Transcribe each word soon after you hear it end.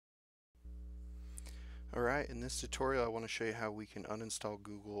Alright, in this tutorial I want to show you how we can uninstall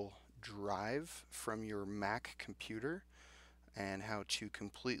Google Drive from your Mac computer and how to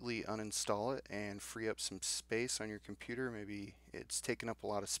completely uninstall it and free up some space on your computer. Maybe it's taking up a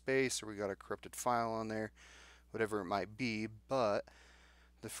lot of space or we got a corrupted file on there, whatever it might be. But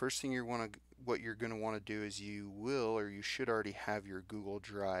the first thing what you're going to want to do is you should already have your Google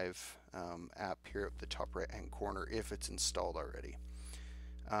Drive app here at the top right hand corner if it's installed already.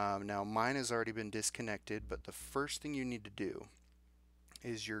 Now mine has already been disconnected, but the first thing you need to do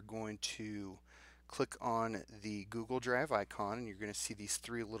is you're going to click on the Google Drive icon and you're going to see these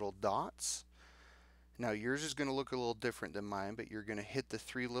three little dots. Now yours is going to look a little different than mine, but you're going to hit the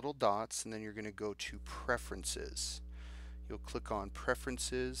three little dots and then you're going to go to Preferences. You'll click on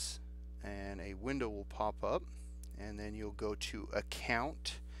Preferences and a window will pop up, and then you'll go to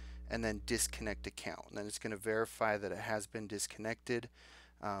Account and then Disconnect Account. And then it's going to verify that it has been disconnected.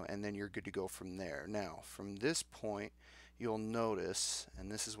 And then you're good to go from there. Now from this point you'll notice,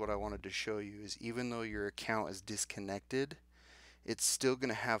 and this is what I wanted to show you, is even though your account is disconnected, it's still going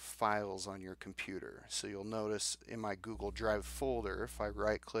to have files on your computer. So you'll notice in my Google Drive folder, if I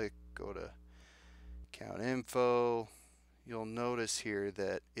right click, go to account info, you'll notice here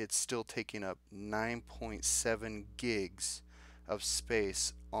that it's still taking up 9.7 gigs of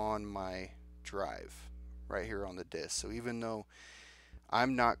space on my drive right here on the disk. So even though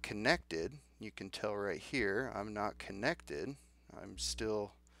I'm not connected, you can tell right here I'm not connected, I'm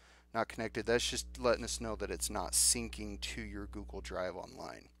still not connected. That's just letting us know that it's not syncing to your Google Drive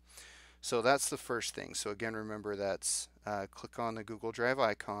online. So that's the first thing. So again, remember that's click on the Google Drive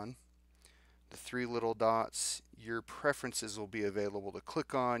icon, the three little dots, your preferences will be available to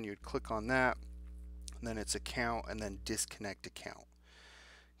click on. You'd click on that, and then it's account and then disconnect account.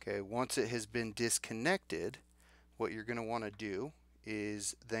 Okay, once it has been disconnected, what you're going to want to do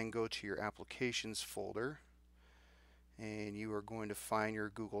is then go to your applications folder and you are going to find your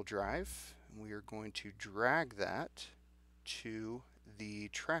Google Drive, and we are going to drag that to the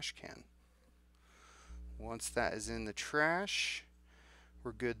trash can. Once that is in the trash,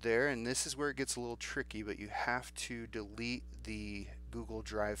 we're good there, and this is where it gets a little tricky, but you have to delete the Google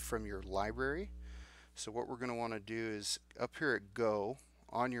Drive from your library. So what we're going to want to do is up here at Go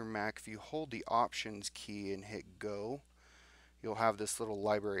on your Mac, if you hold the Options key and hit Go, you'll have this little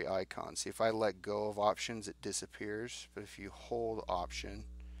library icon. See, if I let go of Options, it disappears, but if you hold Option,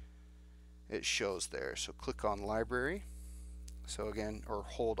 it shows there. So click on Library, so again, or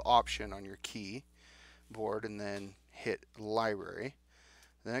hold Option on your keyboard and then hit Library.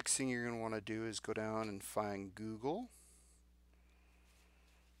 The next thing you're going to want to do is go down and find Google,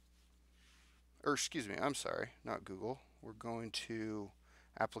 or excuse me, I'm sorry, not Google. We're going to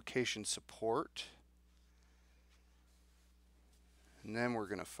Application Support, and then we're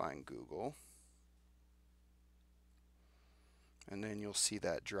going to find Google, and then you'll see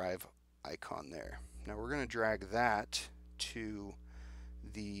that drive icon there. Now we're going to drag that to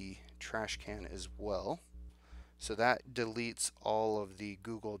the trash can as well. So that deletes all of the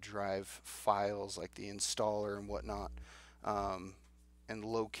Google Drive files like the installer and whatnot, and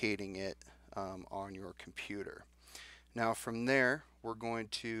locating it on your computer. Now from there we're going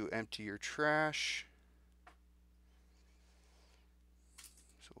to empty your trash.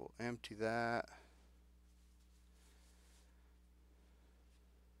 So we'll empty that.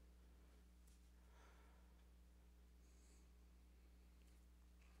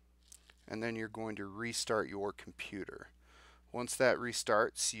 And then you're going to restart your computer. Once that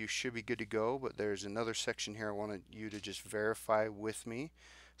restarts, you should be good to go, but there's another section here I wanted you to just verify with me.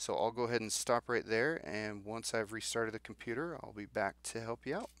 So I'll go ahead and stop right there, and once I've restarted the computer, I'll be back to help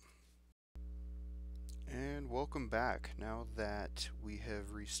you out. And welcome back. Now that we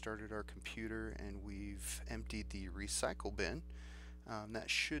have restarted our computer and we've emptied the recycle bin, that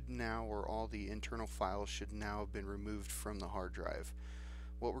should now, or all the internal files should now have been removed from the hard drive.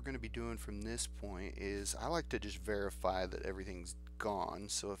 What we're going to be doing from this point is I like to just verify that everything's gone.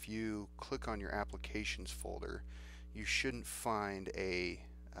 So if you click on your applications folder, you shouldn't find a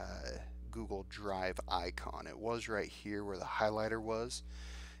Google Drive icon. It was right here where the highlighter was.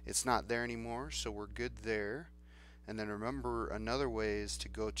 It's not there anymore, so we're good there. And then remember, another way is to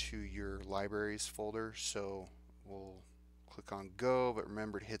go to your libraries folder. So we'll click on Go, but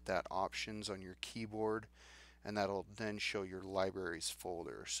remember to hit that Options on your keyboard, and that'll then show your libraries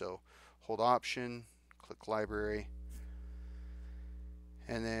folder. So hold Option, click Library,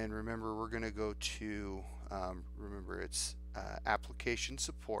 and then remember we're going to go to, remember it's Application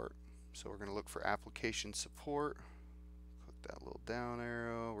Support. So we're going to look for Application Support, click that little down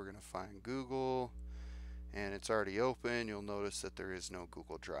arrow, we're going to find Google, and it's already open. You'll notice that there is no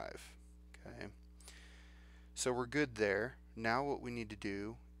Google Drive. Okay. So we're good there. Now what we need to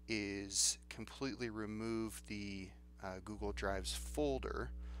do is completely remove the Google Drive's folder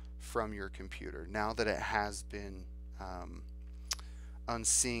from your computer. Now that it has been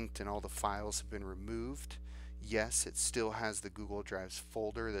unsynced and all the files have been removed, yes, it still has the Google Drive's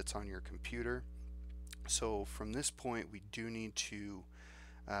folder that's on your computer. So from this point, we do need to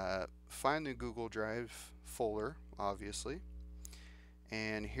find the Google Drive folder, obviously.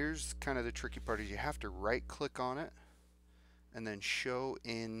 And here's kind of the tricky part: is you have to right click on it and then show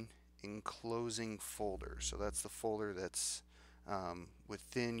in enclosing folder. So that's the folder that's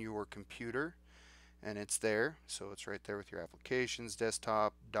within your computer, and it's there. So it's right there with your applications,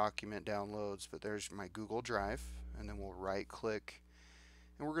 desktop, document downloads, but there's my Google Drive, and then we'll right click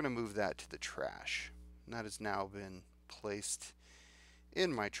and we're going to move that to the trash. And that has now been placed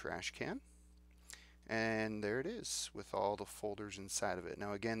in my trash can. And there it is with all the folders inside of it.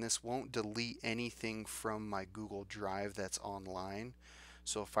 Now again, this won't delete anything from my Google Drive that's online.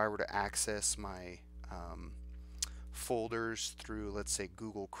 So if I were to access my folders through, let's say,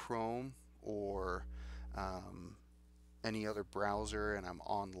 Google Chrome or any other browser, and I'm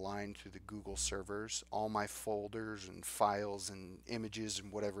online through the Google servers, all my folders and files and images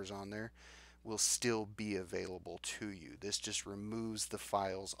and whatever's on there will still be available to you. This just removes the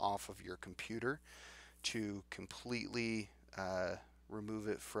files off of your computer to completely remove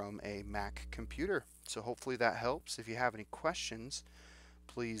it from a Mac computer. So hopefully that helps. If you have any questions,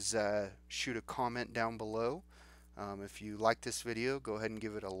 please shoot a comment down below. If you like this video, go ahead and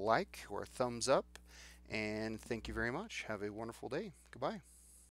give it a like or a thumbs up. And thank you very much. Have a wonderful day. Goodbye.